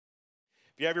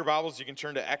If you have your Bibles, you can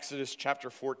turn to Exodus chapter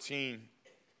 14.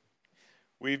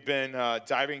 We've been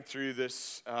diving through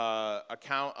this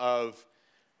account of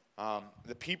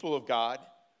the people of God,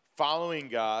 following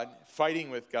God,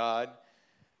 fighting with God,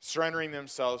 surrendering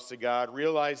themselves to God,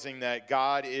 realizing that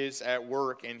God is at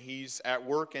work, and He's at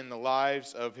work in the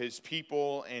lives of His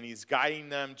people, and He's guiding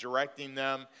them, directing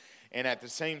them, and at the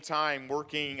same time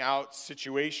working out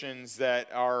situations that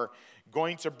are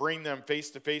going to bring them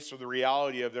face to face with the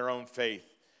reality of their own faith,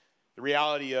 the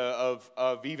reality of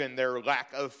even their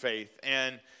lack of faith.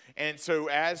 And so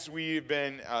as we've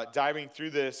been diving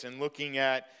through this and looking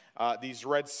at these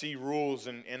Red Sea rules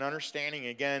and understanding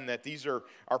again that these are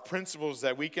principles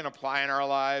that we can apply in our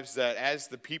lives, that as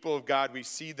the people of God, we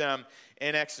see them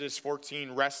in Exodus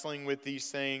 14 wrestling with these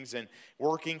things and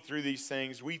working through these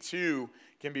things. We too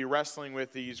can be wrestling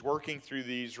with these, working through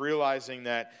these, realizing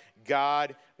that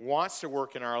God wants to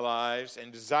work in our lives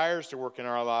and desires to work in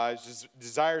our lives,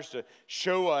 desires to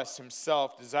show us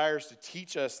Himself, desires to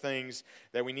teach us things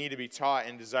that we need to be taught,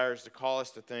 and desires to call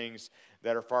us to things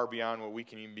that are far beyond what we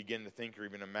can even begin to think or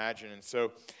even imagine. And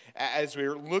so as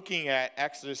we're looking at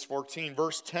Exodus 14,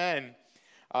 verse 10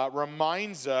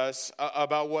 reminds us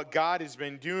about what God has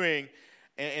been doing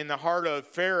in the heart of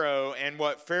Pharaoh, and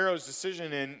what Pharaoh's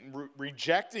decision in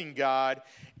rejecting God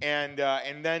and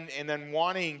then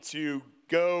wanting to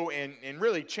go and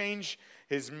really change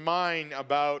his mind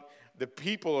about the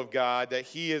people of God that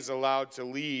he is allowed to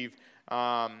leave.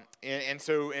 And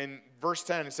so in verse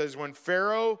 10 it says, when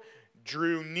Pharaoh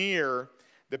drew near,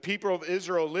 the people of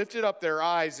Israel lifted up their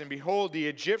eyes, and behold, the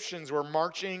Egyptians were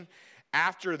marching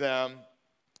after them,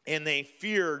 and they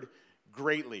feared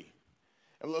greatly.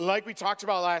 Like we talked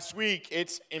about last week,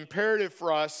 it's imperative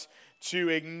for us to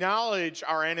acknowledge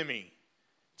our enemy,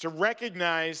 to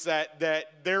recognize that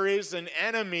there is an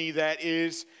enemy that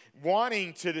is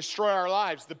wanting to destroy our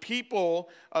lives. The people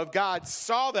of God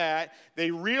saw that. They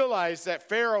realized that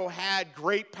Pharaoh had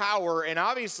great power and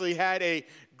obviously had a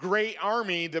great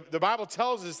army. The Bible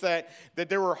tells us that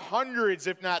there were hundreds,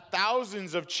 if not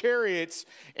thousands, of chariots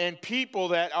and people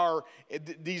that are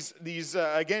these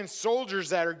again, soldiers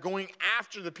that are going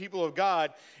after the people of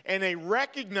God. And they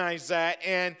recognized that,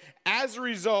 and as a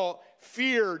result,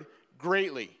 feared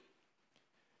greatly.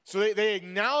 So they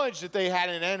acknowledged that they had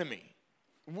an enemy.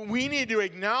 We need to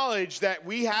acknowledge that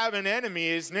we have an enemy.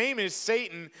 His name is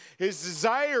Satan. His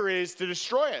desire is to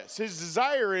destroy us. His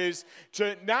desire is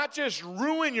to not just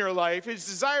ruin your life. His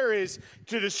desire is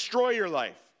to destroy your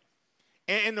life.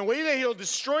 And the way that he'll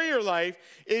destroy your life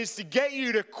is to get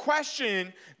you to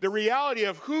question the reality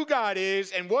of who God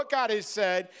is and what God has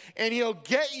said. And he'll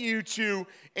get you to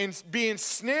be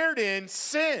ensnared in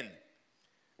sin.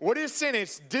 What is sin?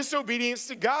 It's disobedience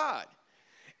to God.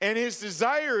 And his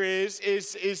desire is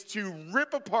to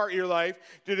rip apart your life,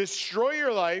 to destroy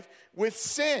your life with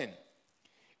sin.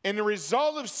 And the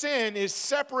result of sin is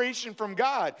separation from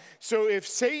God. So if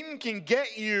Satan can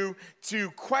get you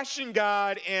to question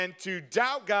God and to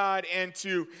doubt God and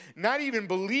to not even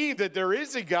believe that there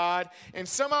is a God and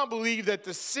somehow believe that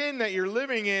the sin that you're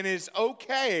living in is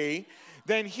okay,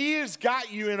 then he has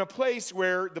got you in a place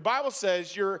where the Bible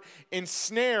says you're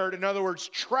ensnared, in other words,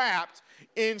 trapped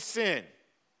in sin.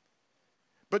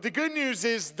 But the good news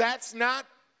is that's not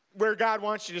where God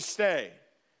wants you to stay.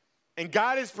 And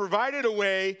God has provided a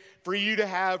way for you to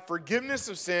have forgiveness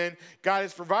of sin. God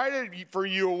has provided for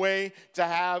you a way to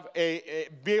have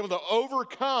be able to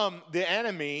overcome the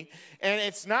enemy. And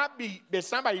it's not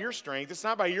by your strength. It's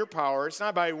not by your power. It's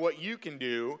not by what you can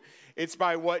do. It's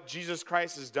by what Jesus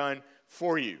Christ has done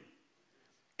for you.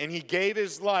 And he gave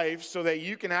his life so that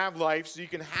you can have life, so you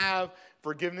can have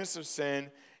forgiveness of sin,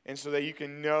 and so that you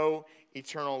can know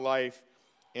eternal life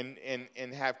and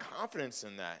have confidence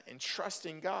in that and trust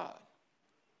in God.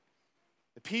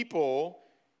 The people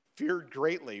feared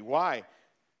greatly. Why?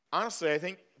 Honestly, I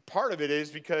think part of it is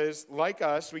because, like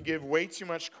us, we give way too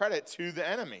much credit to the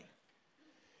enemy.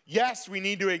 Yes, we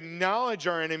need to acknowledge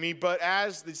our enemy, but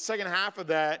as the second half of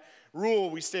that rule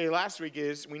we stated last week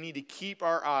is, we need to keep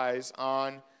our eyes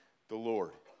on the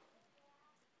Lord.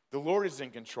 The Lord is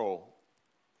in control.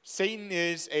 Satan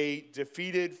is a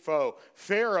defeated foe.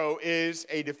 Pharaoh is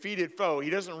a defeated foe.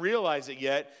 He doesn't realize it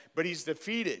yet, but he's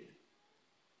defeated.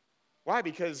 Why?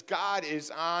 Because God is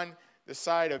on the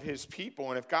side of his people,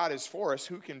 and if God is for us,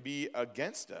 who can be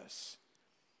against us?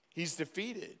 He's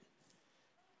defeated.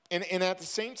 And at the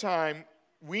same time,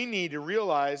 we need to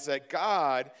realize that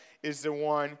God is the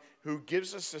one who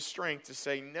gives us the strength to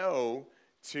say no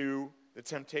to the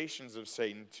temptations of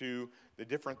Satan, to the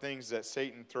different things that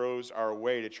Satan throws our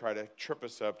way to try to trip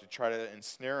us up, to try to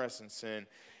ensnare us in sin.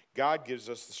 God gives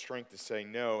us the strength to say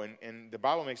no. And the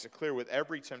Bible makes it clear with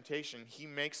every temptation, he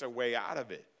makes a way out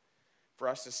of it for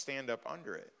us to stand up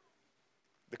under it.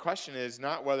 The question is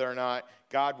not whether or not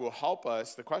God will help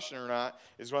us. The question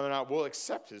is whether or not we'll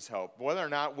accept his help, whether or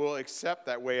not we'll accept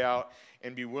that way out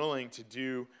and be willing to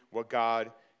do what God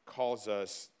calls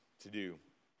us to do.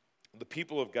 The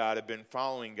people of God have been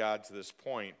following God to this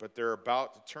point, but they're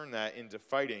about to turn that into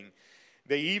fighting.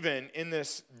 They even, in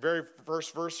this very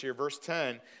first verse here, verse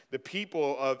 10, the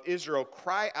people of Israel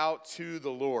cry out to the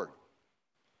Lord.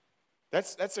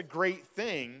 That's a great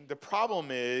thing. The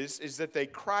problem is that they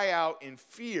cry out in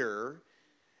fear,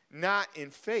 not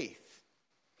in faith.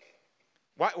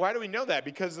 Why do we know that?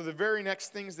 Because of the very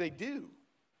next things they do.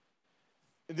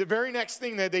 The very next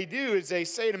thing that they do is they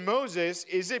say to Moses,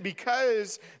 is it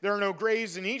because there are no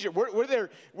graves in Egypt? What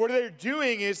they're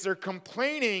doing is they're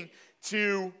complaining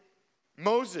to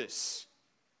Moses.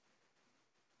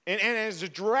 And as a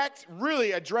direct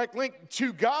link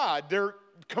to God, they're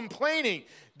complaining.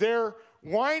 They're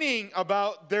whining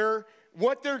about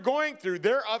what they're going through.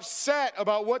 They're upset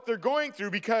about what they're going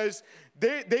through because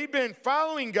they've been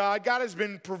following God. God has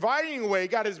been providing a way.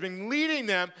 God has been leading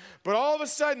them. But all of a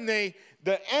sudden, the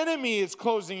enemy is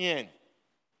closing in.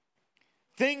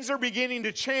 Things are beginning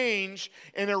to change,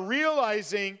 and they're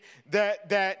realizing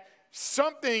that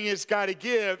something has got to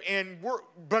give,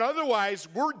 but otherwise,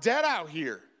 we're dead out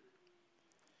here.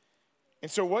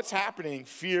 And so what's happening?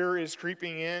 Fear is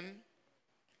creeping in.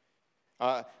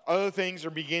 Other things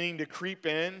are beginning to creep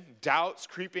in. Doubts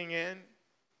creeping in.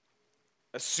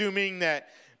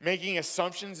 Making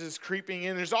assumptions is creeping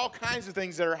in. There's all kinds of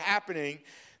things that are happening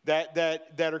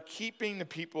that are keeping the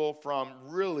people from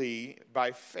really,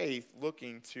 by faith,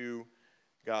 looking to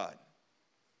God.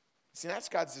 See, that's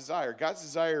God's desire. God's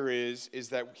desire is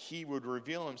that he would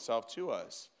reveal himself to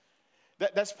us.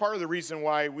 That's part of the reason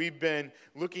why we've been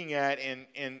looking at and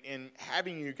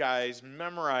having you guys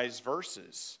memorize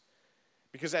verses.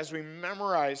 Because as we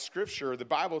memorize Scripture, the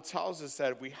Bible tells us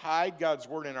that if we hide God's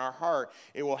word in our heart,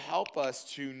 it will help us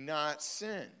to not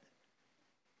sin.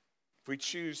 If we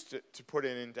choose to put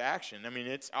it into action. I mean,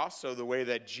 it's also the way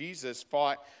that Jesus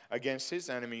fought against his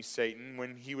enemy, Satan,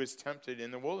 when he was tempted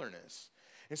in the wilderness.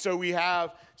 And so we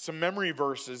have some memory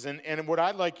verses, and what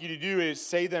I'd like you to do is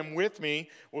say them with me.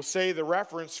 We'll say the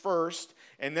reference first,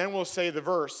 and then we'll say the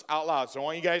verse out loud. So I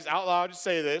want you guys out loud to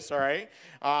say this, all right?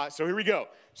 So here we go.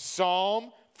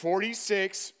 Psalm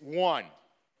 46:1.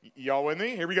 Y'all with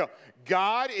me? Here we go.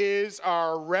 God is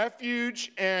our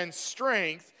refuge and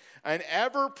strength, an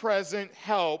ever-present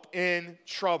help in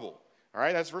trouble. All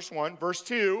right, that's verse 1. Verse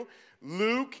 2,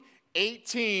 Luke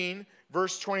 18,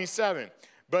 verse 27.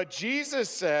 But Jesus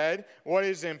said, what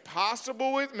is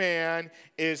impossible with man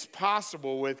is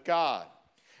possible with God.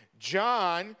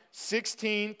 John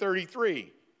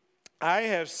 16:33. I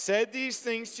have said these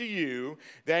things to you,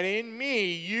 that in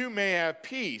me you may have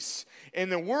peace. In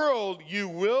the world you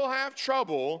will have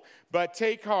trouble, but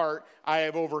take heart, I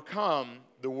have overcome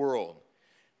the world.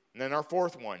 And then our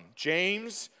fourth one,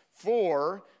 James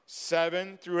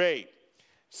 4:7-8.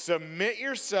 Submit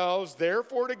yourselves,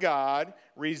 therefore, to God.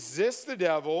 Resist the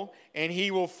devil, and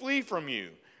he will flee from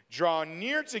you. Draw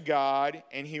near to God,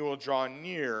 and he will draw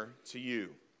near to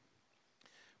you.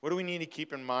 What do we need to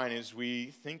keep in mind as we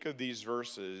think of these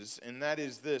verses? And that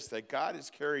is this, that God has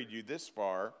carried you this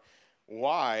far.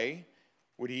 Why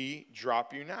would he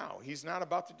drop you now? He's not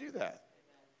about to do that.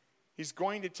 He's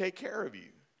going to take care of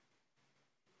you.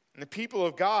 And the people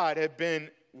of God have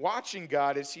been watching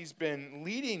God as he's been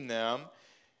leading them.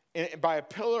 And by a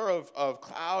pillar of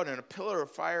cloud and a pillar of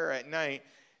fire at night,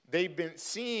 they've been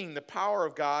seeing the power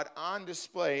of God on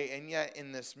display, and yet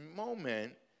in this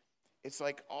moment, it's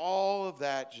like all of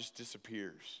that just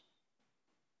disappears.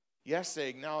 Yes, they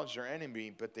acknowledged their enemy,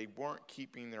 but they weren't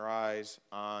keeping their eyes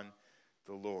on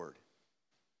the Lord.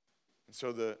 And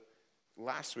so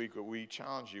last week, what we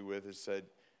challenged you with is said,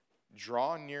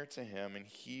 draw near to him, and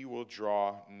he will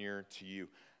draw near to you.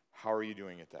 How are you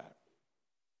doing at that?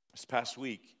 This past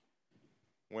week,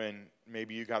 when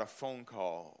maybe you got a phone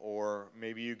call or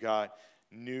maybe you got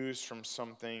news from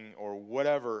something or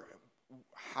whatever,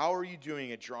 how are you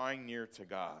doing at drawing near to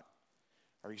God?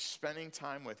 Are you spending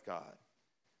time with God?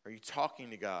 Are you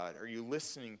talking to God? Are you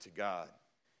listening to God?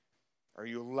 Are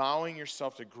you allowing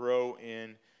yourself to grow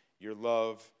in your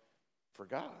love for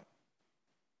God?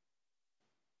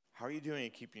 How are you doing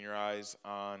at keeping your eyes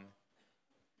on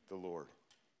the Lord?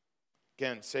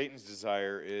 Again, Satan's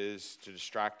desire is to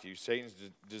distract you. Satan's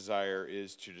desire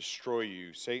is to destroy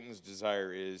you. Satan's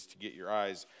desire is to get your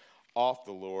eyes off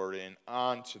the Lord and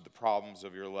onto the problems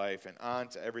of your life and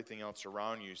onto everything else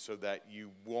around you so that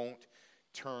you won't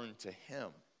turn to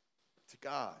him. to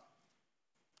God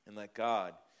and let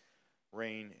God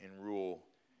reign and rule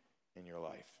in your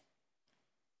life.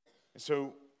 And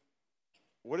so,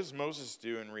 what does Moses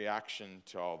do in reaction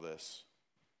to all this?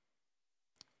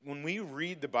 When we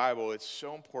read the Bible, it's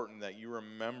so important that you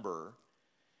remember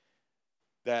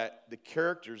that the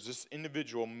characters, this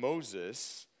individual,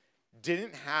 Moses,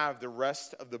 didn't have the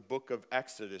rest of the book of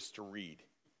Exodus to read.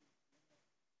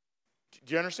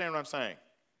 Do you understand what I'm saying?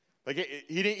 Like,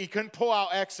 he couldn't pull out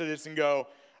Exodus and go,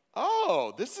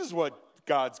 oh, this is what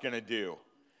God's going to do.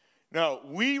 No,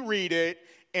 we read it,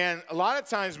 and a lot of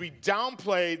times we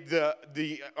downplay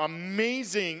the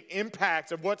amazing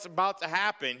impact of what's about to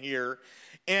happen here,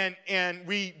 and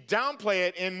we downplay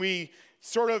it, and we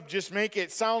sort of just make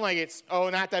it sound like it's,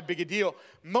 not that big a deal.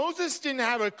 Moses didn't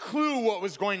have a clue what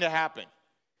was going to happen.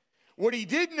 What he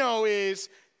did know is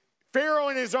Pharaoh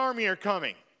and his army are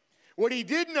coming. What he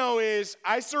did know is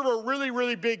I serve a really,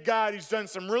 really big God who's done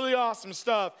some really awesome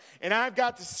stuff, and I've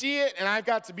got to see it, and I've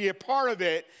got to be a part of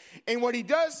it. And what he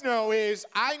does know is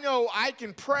I know I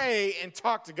can pray and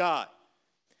talk to God.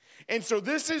 And so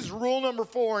this is rule number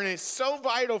 4, and it's so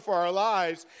vital for our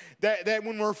lives that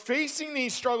when we're facing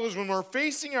these struggles, when we're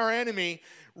facing our enemy,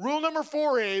 rule number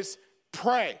 4 is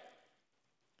pray.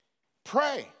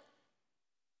 Pray.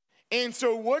 And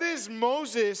so what does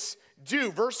Moses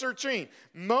do? Verse 13,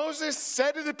 Moses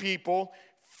said to the people,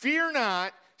 fear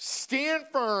not, stand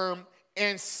firm,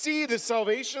 and see the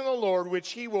salvation of the Lord,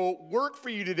 which he will work for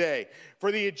you today.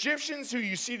 For the Egyptians who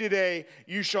you see today,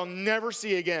 you shall never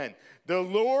see again. The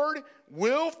Lord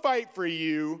will fight for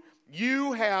you.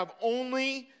 You have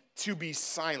only to be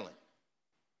silent.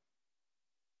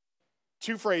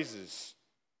 2 phrases.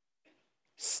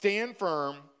 Stand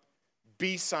firm,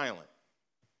 be silent.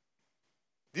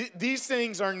 These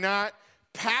things are not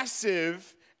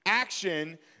passive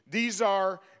action. These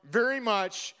are very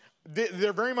much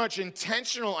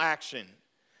intentional action.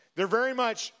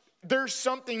 There's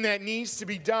something that needs to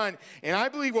be done. And I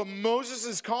believe what Moses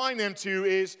is calling them to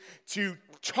is to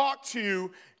talk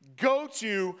to, go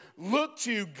to, look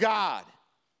to God.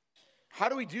 How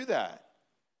do we do that?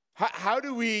 How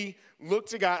do we look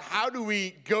to God? How do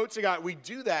we go to God? We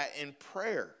do that in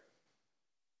prayer.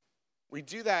 We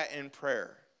do that in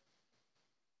prayer.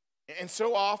 And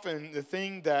so often, the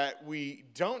thing that we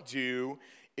don't do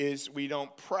is we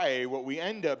don't pray. What we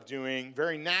end up doing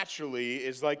very naturally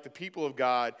is like the people of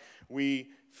God,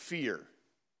 we fear,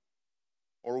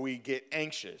 or we get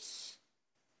anxious,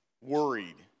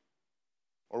 worried,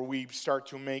 or we start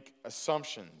to make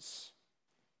assumptions.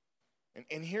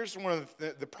 And here's one of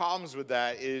the problems with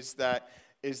that is that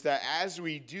as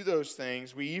we do those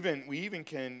things, we even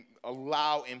can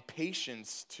allow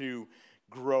impatience to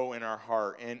grow in our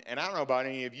heart. And I don't know about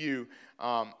any of you,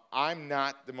 I'm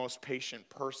not the most patient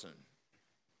person.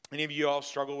 Any of you all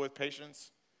struggle with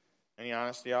patience? Any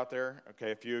honesty out there?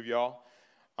 Okay, a few of y'all.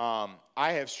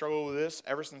 I have struggled with this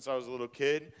ever since I was a little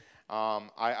kid.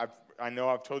 I know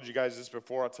I've told you guys this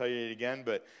before, I'll tell you it again,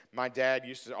 but my dad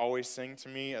used to always sing to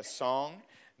me a song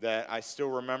that I still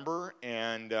remember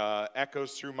and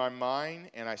echoes through my mind,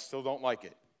 and I still don't like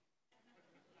it.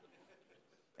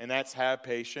 And that's have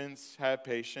patience,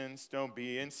 don't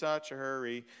be in such a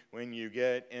hurry. When you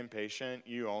get impatient,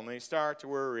 you only start to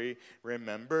worry.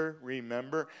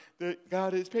 Remember that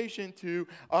God is patient too.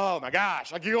 Oh my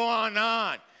gosh, I could go on and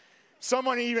on.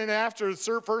 Someone even after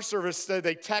the first service said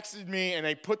they texted me and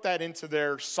they put that into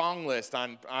their song list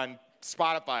on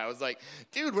Spotify. I was like,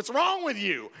 dude, what's wrong with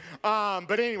you?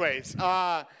 But anyways,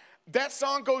 that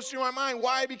song goes through my mind.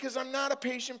 Why? Because I'm not a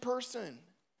patient person.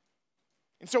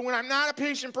 And so when I'm not a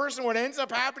patient person, what ends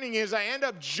up happening is I end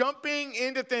up jumping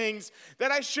into things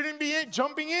that I shouldn't be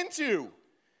jumping into.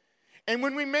 And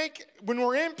when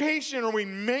we're impatient or we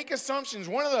make assumptions,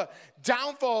 one of the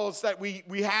downfalls that we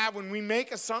have when we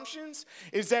make assumptions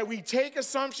is that we take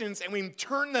assumptions and we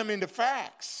turn them into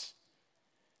facts.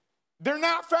 They're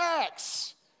not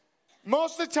facts.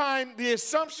 Most of the time, the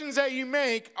assumptions that you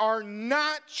make are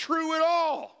not true at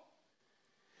all.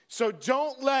 So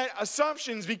don't let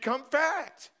assumptions become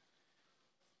fact.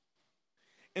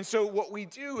 And so what we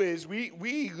do is we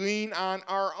lean on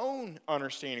our own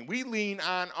understanding. We lean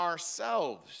on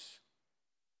ourselves.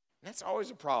 And that's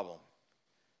always a problem.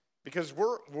 Because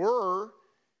we're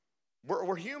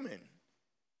human.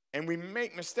 And we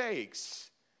make mistakes.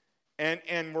 And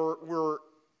we're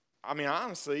I mean,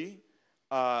 honestly,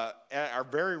 at our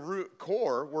very root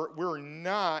core, we are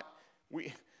not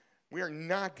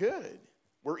good.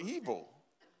 We're evil.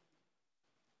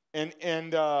 And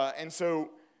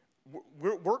so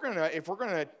we're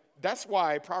gonna, that's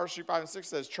why Proverbs 3:5 and 6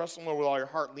 says, trust in the Lord with all your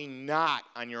heart, lean not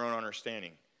on your own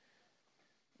understanding.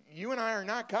 you and I are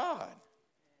not God.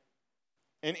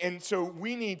 And so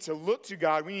we need to look to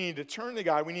God. We need to turn to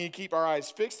God. We need to keep our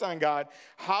eyes fixed on God.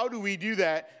 How do we do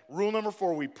that? Rule number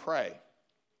 4, we pray.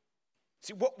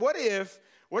 See, what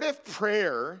if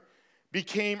prayer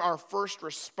became our first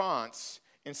response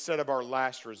instead of our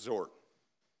last resort?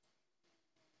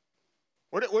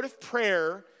 What if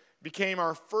prayer became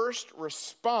our first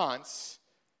response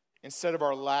instead of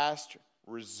our last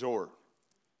resort?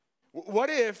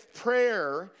 What if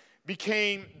prayer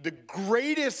became the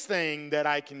greatest thing that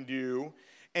I can do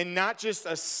and not just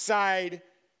a side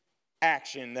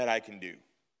action that I can do?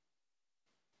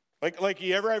 Like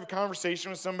you ever have a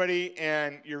conversation with somebody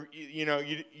and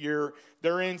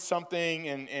they're in something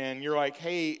and you're like,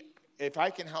 hey, if I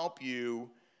can help you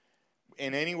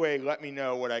in any way, let me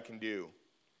know what I can do.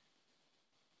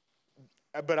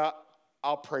 But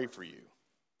I'll pray for you.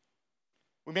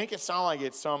 We make it sound like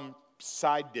it's some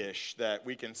side dish that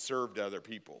we can serve to other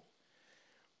people.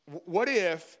 What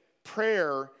if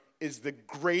prayer is the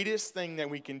greatest thing that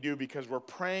we can do because we're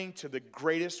praying to the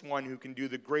greatest one who can do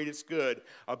the greatest good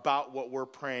about what we're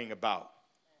praying about?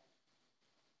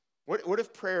 What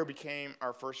if prayer became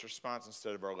our first response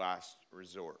instead of our last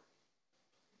resort?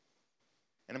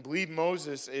 And I believe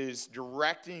Moses is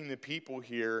directing the people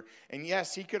here. And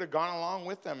yes, he could have gone along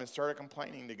with them and started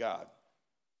complaining to God.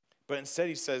 But instead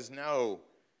he says, no,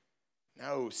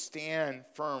 stand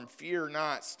firm. Fear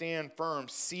not, stand firm.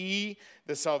 See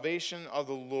the salvation of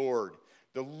the Lord.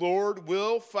 The Lord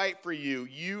will fight for you.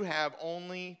 You have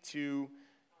only to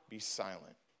be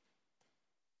silent.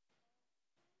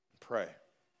 Pray.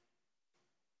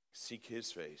 Seek his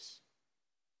face.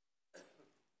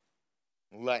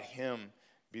 Let him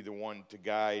be the one to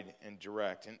guide and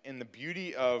direct. And the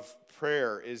beauty of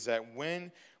prayer is that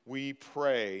when we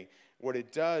pray, what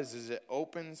it does is it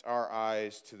opens our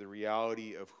eyes to the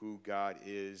reality of who God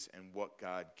is and what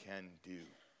God can do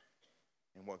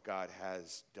and what God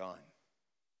has done.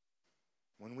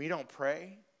 When we don't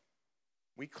pray,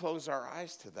 we close our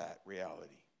eyes to that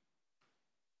reality.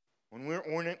 When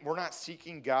we're not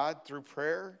seeking God through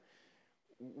prayer,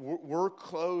 we're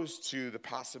closed to the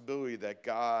possibility that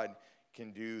God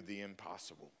can do the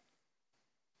impossible.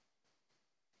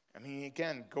 I mean,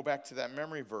 again, go back to that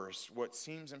memory verse. What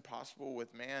seems impossible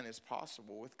with man is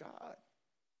possible with God.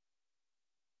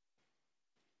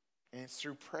 And it's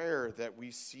through prayer that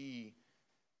we see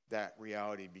that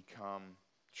reality become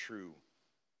true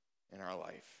in our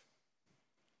life.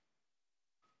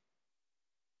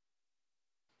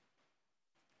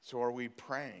 So are we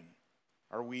praying?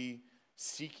 Are we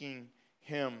seeking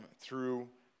him through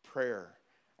prayer?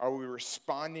 Are we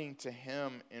responding to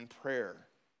him in prayer?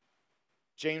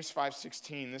 James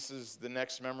 5:16, this is the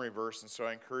next memory verse, and so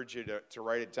I encourage you to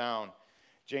write it down.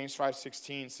 James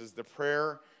 5:16 says, the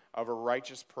prayer of a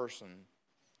righteous person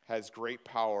has great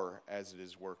power as it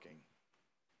is working.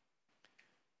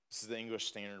 This is the English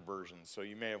Standard Version, so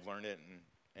you may have learned it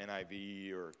in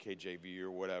NIV or KJV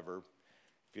or whatever.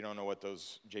 If you don't know what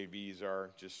those JVs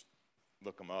are, just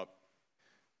look them up.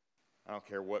 I don't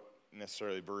care what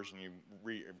necessarily version you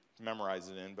memorize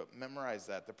it in, but memorize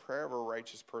that. The prayer of a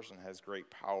righteous person has great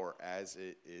power as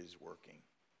it is working.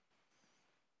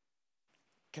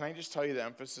 Can I just tell you the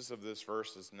emphasis of this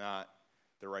verse is not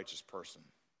the righteous person.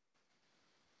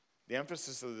 The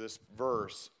emphasis of this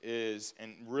verse is,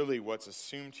 and really what's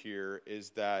assumed here,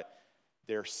 is that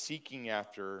they're seeking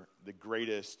after the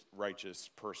greatest righteous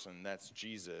person, that's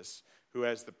Jesus, who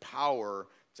has the power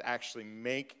to actually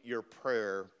make your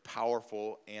prayer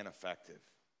powerful and effective,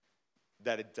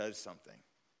 that it does something.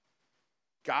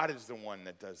 God is the one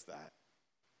that does that.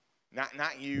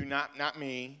 Not you, not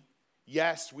me.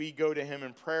 Yes, we go to him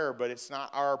in prayer, but it's not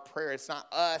our prayer. It's not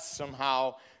us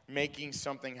somehow making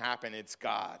something happen. It's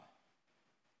God.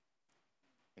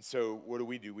 And so what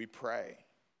do? We pray.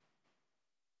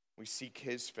 We seek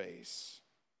his face.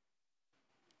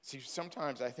 See,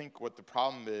 sometimes I think what the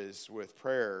problem is with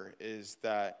prayer is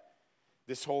that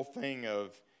this whole thing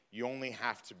of you only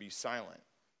have to be silent.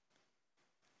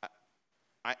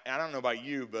 I don't know about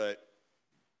you, but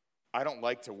I don't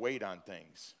like to wait on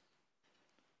things.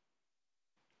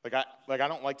 Like I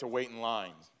don't like to wait in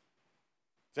lines.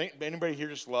 Does anybody here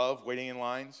just love waiting in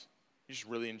lines? You just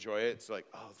really enjoy it? It's like,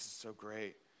 oh, this is so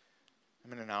great.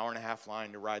 I'm in an hour and a half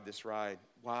line to ride this ride.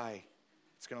 Why?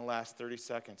 It's going to last 30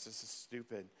 seconds. This is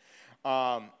stupid.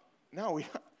 No,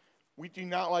 we do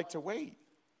not like to wait.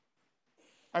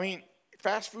 I mean,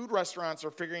 fast food restaurants are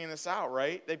figuring this out,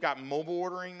 right? They've got mobile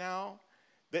ordering now.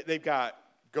 They've got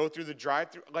go through the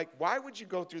drive-thru. Like, why would you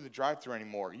go through the drive-thru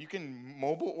anymore? You can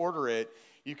mobile order it.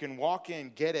 You can walk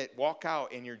in, get it, walk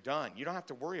out, and you're done. You don't have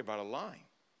to worry about a line.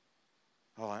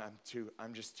 Oh,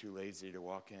 I'm just too lazy to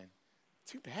walk in.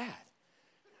 Too bad.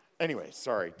 Anyway,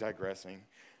 sorry, digressing.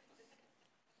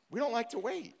 We don't like to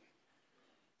wait.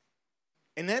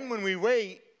 And then when we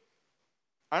wait,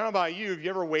 I don't know about you, have you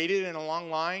ever waited in a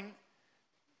long line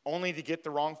only to get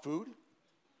the wrong food?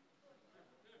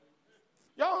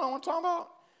 Y'all know what I'm talking about?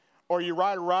 Or you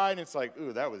ride a ride and it's like,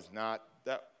 ooh,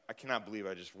 I cannot believe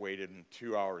I just waited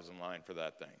 2 hours in line for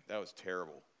that thing. That was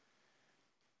terrible.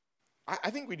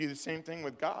 I think we do the same thing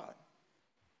with God.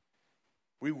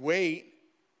 We wait,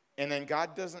 and then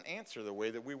God doesn't answer the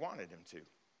way that we wanted him to.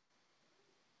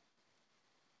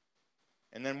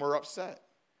 And then we're upset.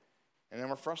 And then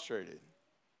we're frustrated.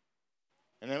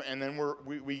 And then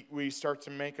we start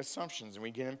to make assumptions, and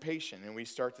we get impatient, and we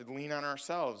start to lean on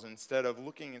ourselves instead of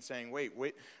looking and saying, wait,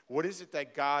 what is it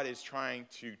that God is trying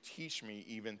to teach me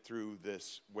even through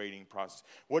this waiting process?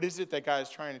 What is it that God is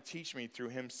trying to teach me through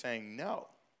him saying no?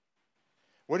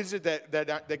 What is it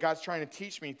that God's trying to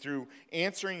teach me through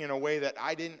answering in a way that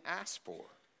I didn't ask for?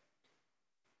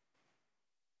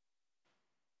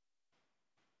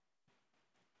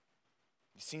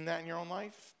 You seen that in your own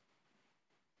life?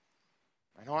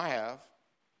 I know I have.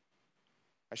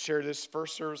 I shared this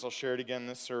first service. I'll share it again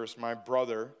this service. My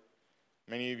brother,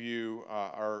 many of you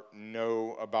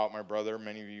know about my brother.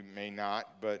 Many of you may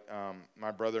not. But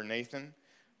my brother Nathan,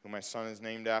 who my son is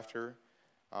named after,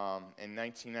 in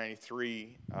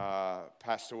 1993,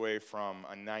 passed away from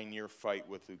a 9-year fight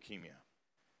with leukemia.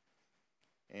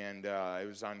 And it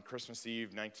was on Christmas Eve,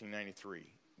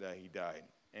 1993, that he died.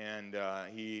 And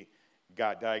he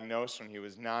got diagnosed when he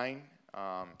was 9,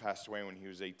 passed away when he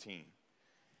was 18.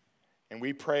 And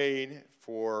we prayed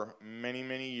for many,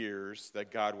 many years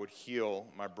that God would heal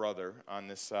my brother on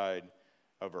this side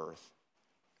of earth.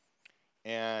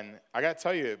 And I got to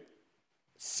tell you,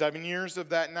 7 years of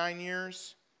that 9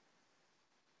 years,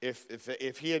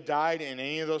 if he had died in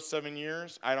any of those 7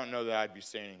 years, I don't know that I'd be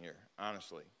standing here,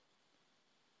 honestly.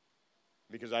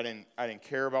 Because I didn't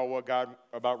care about what God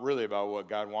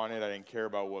wanted. I didn't care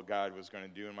about what God was going to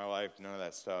do in my life, none of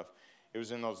that stuff. It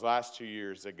was in those last 2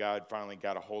 years that God finally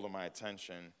got a hold of my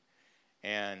attention.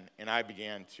 And I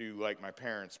began to, like my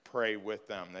parents, pray with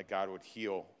them that God would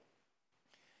heal.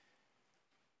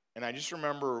 And I just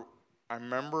remember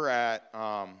at,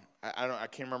 I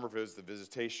can't remember if it was the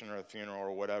visitation or the funeral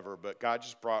or whatever, but God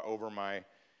just brought over my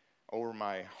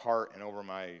heart and over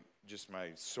my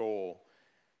soul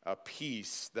a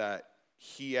peace that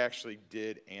he actually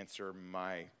did answer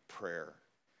my prayer.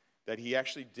 That he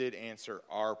actually did answer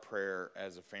our prayer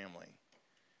as a family.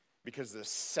 Because the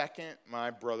second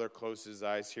my brother closed his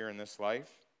eyes here in this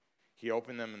life, he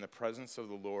opened them in the presence of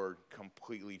the Lord,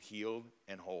 completely healed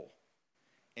and whole.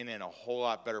 And in a whole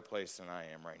lot better place than I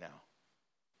am right now.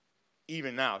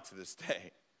 Even now, to this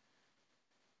day.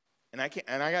 And I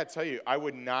got to tell you, I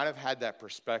would not have had that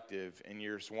perspective in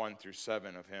years 1 through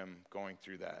 7 of him going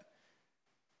through that.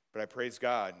 But I praise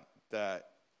God that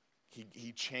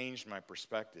he changed my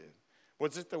perspective.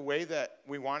 Was it the way that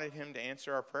we wanted him to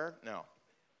answer our prayer? No.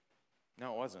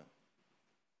 No, it wasn't.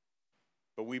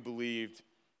 But we believed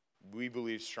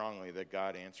strongly that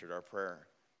God answered our prayer.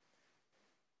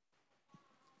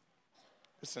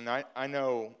 Listen, I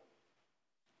know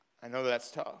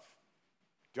that's tough.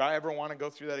 Do I ever want to go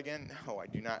through that again? No, I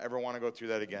do not ever want to go through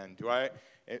that again.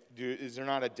 Is there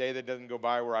not a day that doesn't go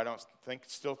by where I don't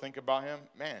still think about him?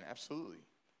 Man, absolutely.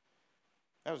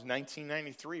 That was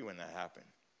 1993 when that happened.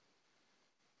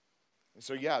 And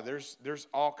so, yeah, there's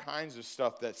all kinds of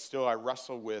stuff that still I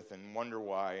wrestle with and wonder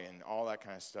why and all that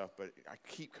kind of stuff. But I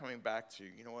keep coming back to,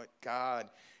 you know what? God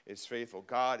is faithful.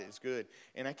 God is good.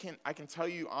 And I can tell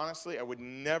you honestly, I would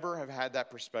never have had that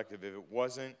perspective if it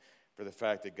wasn't for the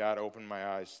fact that God opened my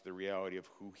eyes to the reality of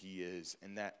who he is.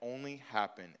 And that only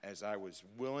happened as I was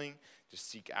willing to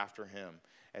seek after him,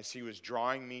 as he was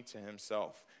drawing me to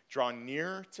himself. Draw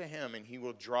near to him and he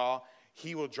will draw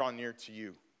near to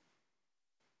you.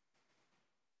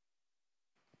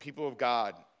 People of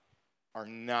God are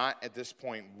not at this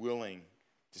point willing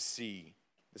to see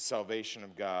the salvation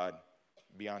of God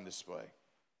be on display.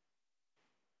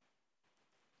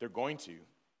 They're going to,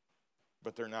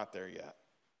 but they're not there yet.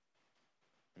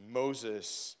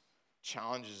 Moses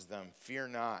challenges them, fear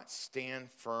not, stand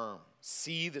firm,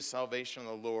 see the salvation of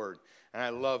the Lord. And I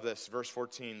love this, verse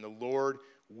 14, the Lord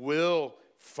will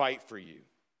fight for you.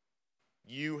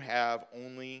 You have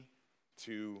only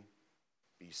to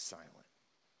be silent.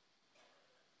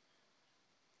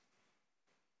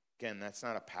 Again, that's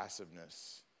not a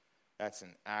passiveness. That's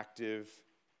an active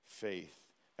faith.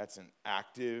 That's an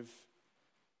active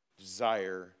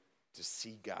desire to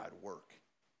see God work.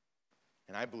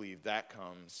 And I believe that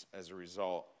comes as a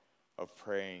result of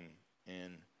praying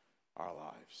in our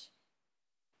lives.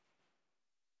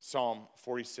 Psalm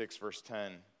 46, verse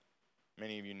 10,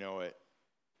 many of you know it.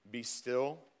 Be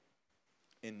still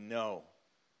and know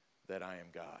that I am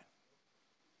God.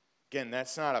 Again,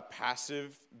 that's not a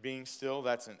passive being still,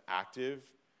 that's an active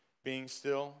being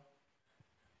still.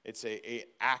 It's a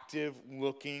active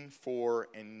looking for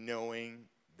and knowing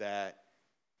that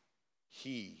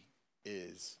He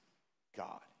is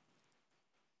God.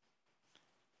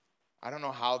 I don't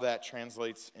know how that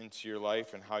translates into your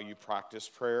life and how you practice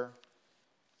prayer,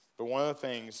 but one of the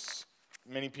things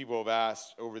many people have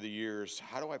asked over the years,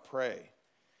 how do I pray?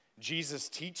 Jesus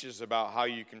teaches about how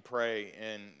you can pray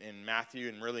in Matthew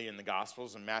and really in the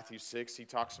Gospels. In Matthew 6, he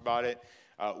talks about it.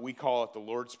 We call it the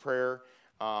Lord's Prayer.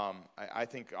 I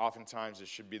think oftentimes it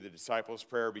should be the disciples'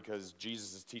 prayer because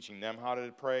Jesus is teaching them how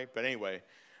to pray. But anyway,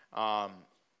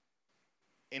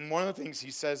 and one of the things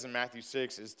he says in Matthew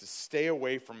 6 is to stay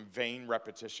away from vain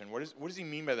repetition. What does he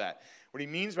mean by that? What he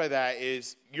means by that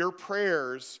is your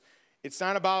prayers, it's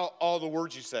not about all the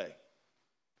words you say.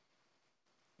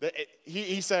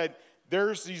 He said,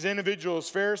 there's these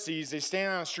individuals, Pharisees, they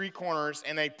stand on street corners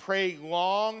and they pray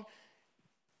long,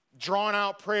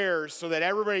 drawn-out prayers so that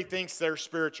everybody thinks they're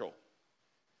spiritual.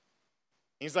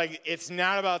 He's like, it's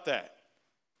not about that.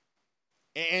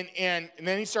 And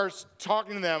then he starts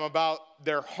talking to them about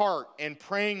their heart and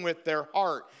praying with their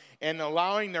heart and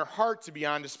allowing their heart to be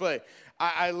on display.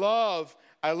 I love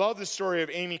the story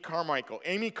of Amy Carmichael.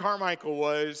 Amy Carmichael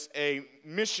was a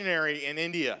missionary in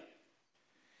India.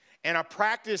 And a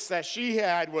practice that she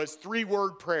had was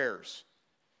 3-word prayers.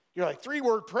 You're like,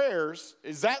 3-word prayers?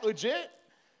 Is that legit?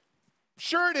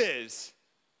 Sure it is.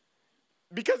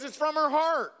 Because it's from her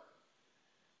heart.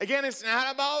 Again, it's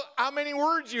not about how many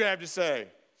words you have to say.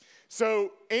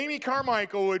 So Amy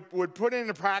Carmichael would put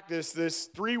into practice this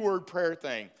 3-word prayer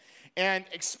thing. And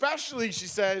especially, she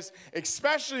says,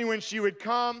 especially when she would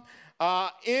come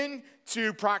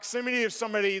into proximity of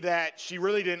somebody that she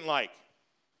really didn't like.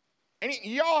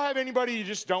 Y'all have anybody you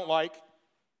just don't like?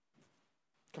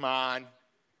 Come on.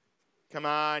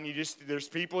 There's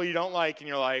people you don't like in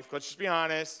your life. Let's just be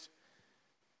honest.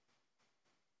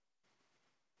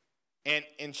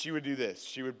 And she would do this.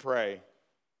 She would pray,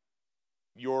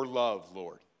 your love,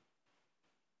 Lord.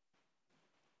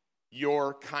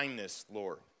 Your kindness,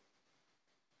 Lord.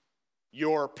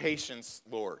 Your patience,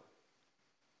 Lord.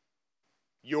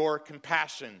 Your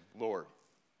compassion, Lord.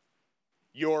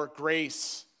 Your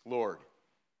grace, Lord.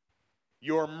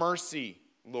 Your mercy,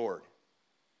 Lord.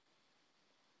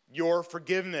 Your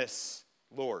forgiveness,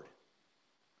 Lord.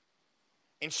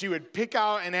 And she would pick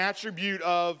out an attribute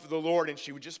of the Lord, and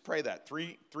she would just pray that.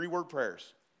 3-word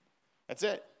prayers. That's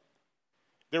it.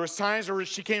 There was times where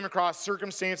she came across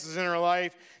circumstances in her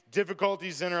life,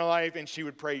 difficulties in her life, and she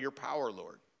would pray, your power,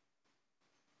 Lord.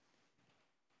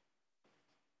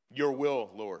 Your will,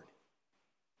 Lord.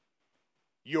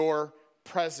 Your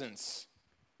presence,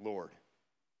 Lord.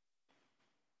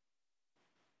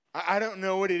 I don't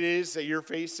know what it is that you're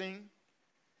facing.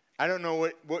 I don't know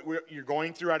what you're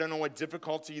going through. I don't know what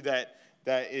difficulty that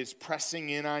is pressing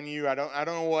in on you. I don't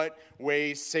know what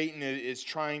ways Satan is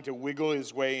trying to wiggle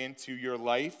his way into your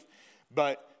life.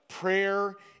 But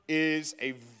prayer is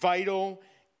a vital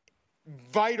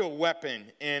weapon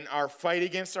in our fight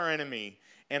against our enemy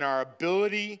and our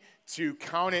ability to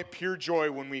count it pure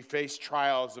joy when we face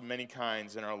trials of many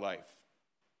kinds in our life.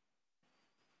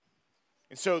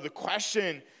 And so the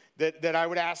question that I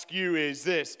would ask you is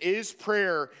this: is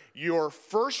prayer your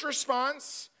first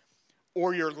response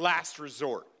or your last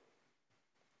resort?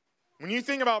 When you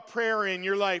think about prayer in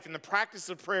your life and the practice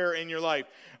of prayer in your life,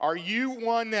 are you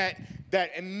one that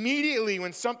immediately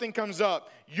when something comes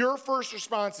up, your first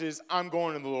response is, I'm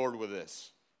going to the Lord with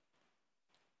this?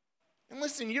 And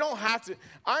listen, you don't have to.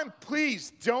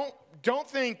 Please don't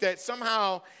think that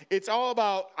somehow it's all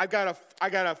about I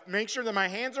gotta make sure that my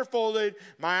hands are folded,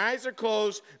 my eyes are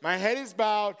closed, my head is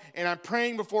bowed, and I'm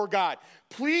praying before God.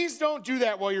 Please don't do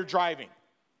that while you're driving.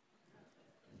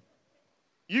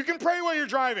 You can pray while you're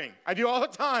driving. I do all the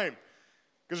time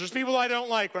because there's people I don't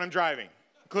like when I'm driving,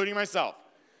 including myself.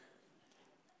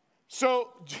 So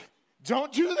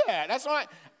don't do that. That's why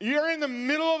you're in the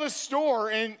middle of a store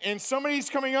and somebody's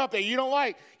coming up that you don't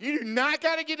like. You do not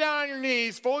got to get down on your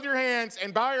knees, fold your hands,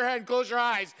 and bow your head and close your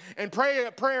eyes and pray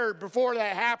a prayer before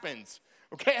that happens.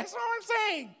 Okay, that's not what I'm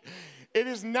saying. It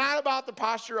is not about the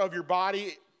posture of your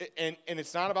body, and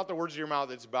it's not about the words of your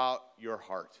mouth. It's about your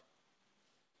heart.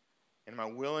 And am I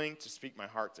willing to speak my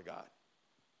heart to God?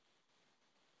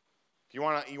 If you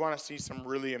want to see some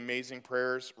really amazing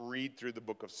prayers, read through the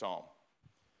book of Psalm.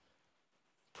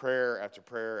 Prayer after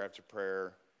prayer after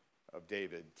prayer of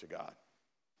David to God.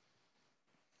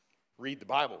 read the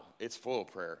Bible. It's full of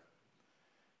prayer.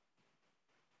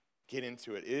 Get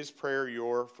into it. Is prayer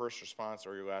your first response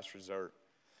or your last resort?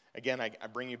 Again, I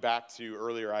bring you back to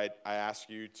earlier, I asked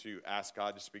you to ask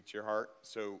God to speak to your heart.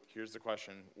 So here's the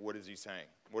question. What is he saying?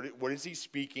 What is he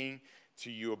speaking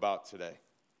to you about today?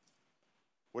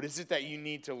 What is it that you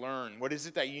need to learn? What is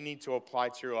it that you need to apply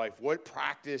to your life? What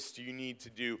practice do you need to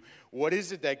do? What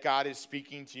is it that God is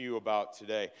speaking to you about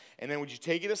today? And then would you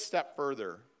take it a step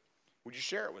further? Would you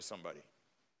share it with somebody?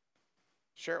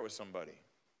 Share it with somebody.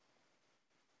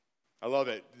 I love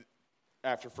it.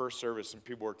 After first service, some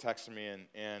people were texting me,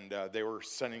 and they were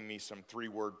sending me some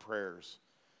 3-word prayers.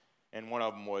 And one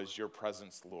of them was, your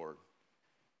presence, Lord.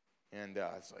 And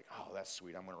it's like, oh, that's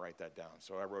sweet. I'm going to write that down.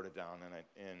 So I wrote it down, and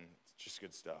it's just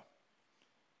good stuff.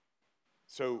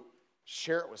 So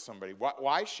share it with somebody.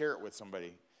 Why share it with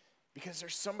somebody? Because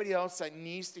there's somebody else that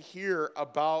needs to hear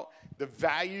about the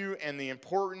value and the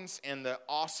importance and the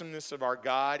awesomeness of our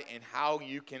God and how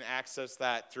you can access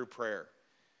that through prayer.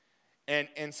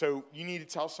 And so you need to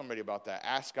tell somebody about that.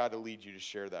 Ask God to lead you to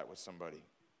share that with somebody.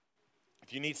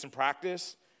 If you need some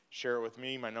practice, share it with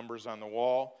me. My number's on the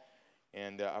wall,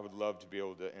 and I would love to be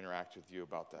able to interact with you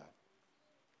about that.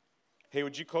 Hey,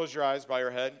 would you close your eyes, bow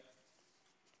your head?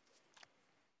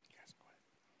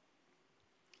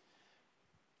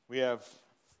 We have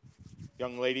a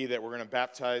young lady that we're going to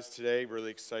baptize today.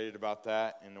 Really excited about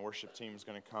that. And the worship team is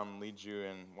going to come lead you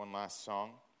in one last song.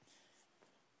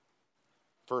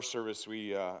 First service,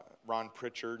 Ron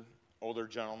Pritchard, older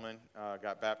gentleman,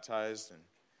 got baptized,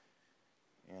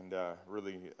 and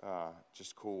really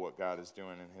just cool what God is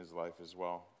doing in his life as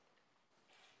well.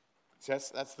 So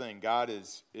that's the thing. God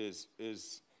is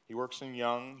he works in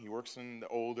young, he works in the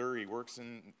older, he works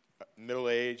in middle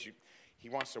age. He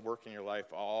wants to work in your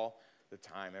life all the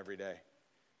time, every day,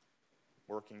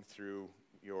 working through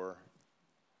your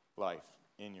life,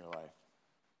 in your life.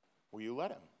 Will you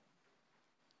let him?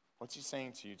 What's he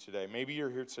saying to you today? Maybe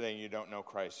you're here today and you don't know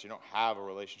Christ. You don't have a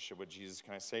relationship with Jesus.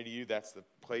 Can I say to you, that's the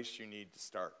place you need to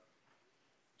start.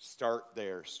 Start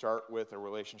there. Start with a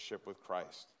relationship with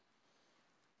Christ.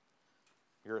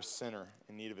 You're a sinner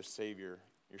in need of a Savior.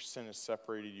 Your sin has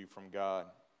separated you from God.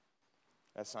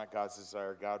 That's not God's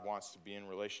desire. God wants to be in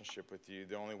relationship with you.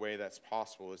 The only way that's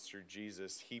possible is through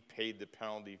Jesus. He paid the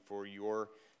penalty for your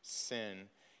sin.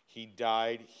 He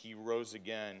died, he rose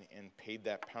again, and paid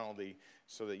that penalty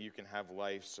so that you can have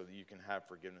life, so that you can have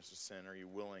forgiveness of sin. Are you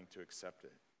willing to accept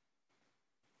it?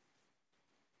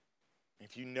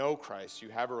 If you know Christ, you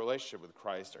have a relationship with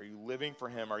Christ, are you living for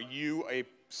him? Are you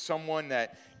someone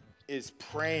that is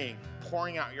praying,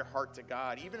 pouring out your heart to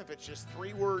God, even if it's just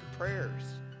 3-word prayers?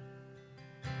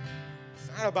 It's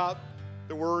not about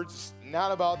the words,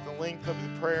 not about the length of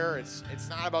the prayer. It's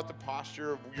not about the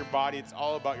posture of your body. It's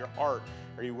all about your heart.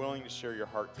 Are you willing to share your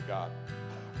heart to God?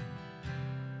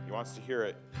 He wants to hear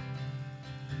it.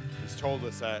 He's told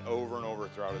us that over and over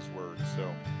throughout his word. So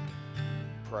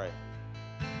pray.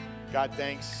 God,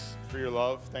 thanks for your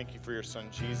love. Thank you for your son,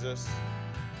 Jesus.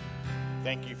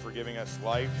 Thank you for giving us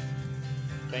life.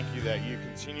 Thank you that you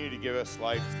continue to give us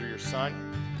life through your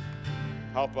son.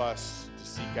 Help us to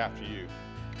seek after you.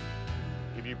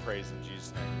 Give you praise in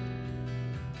Jesus' name.